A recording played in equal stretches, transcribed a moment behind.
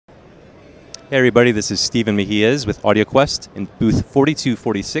Hey everybody, this is Steven Mejias with AudioQuest in booth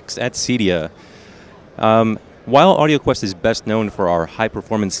 4246 at CEDIA. While AudioQuest is best known for our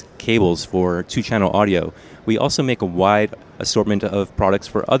high-performance cables for two-channel audio, we also make a wide assortment of products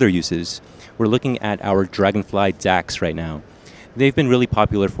for other uses. We're looking at our DragonFly DACs right now. They've been really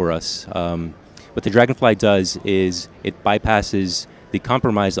popular for us. What the DragonFly does is it bypasses the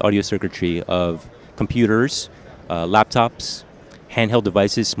compromised audio circuitry of computers, laptops, handheld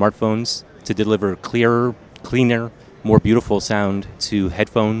devices, smartphones, to deliver clearer, cleaner, more beautiful sound to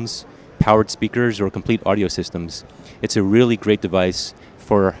headphones, powered speakers, or complete audio systems. It's a really great device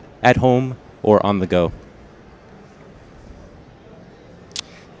for at home or on the go.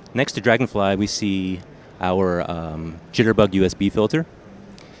 Next to DragonFly, we see our Jitterbug USB filter,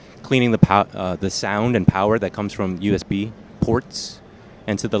 cleaning the sound and power that comes from USB ports.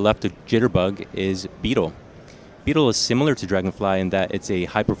 And to the left of Jitterbug is Beetle. Beetle is similar to DragonFly in that it's a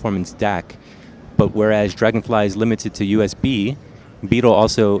high-performance DAC, but whereas DragonFly is limited to USB, Beetle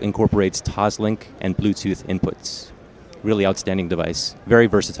also incorporates Toslink and Bluetooth inputs. Really outstanding device. Very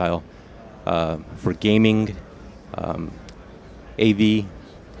versatile for gaming, AV,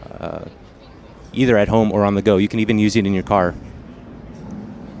 either at home or on the go. You can even use it in your car.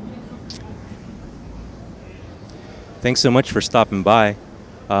 Thanks so much for stopping by.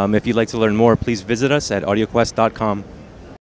 If you'd like to learn more, please visit us at AudioQuest.com.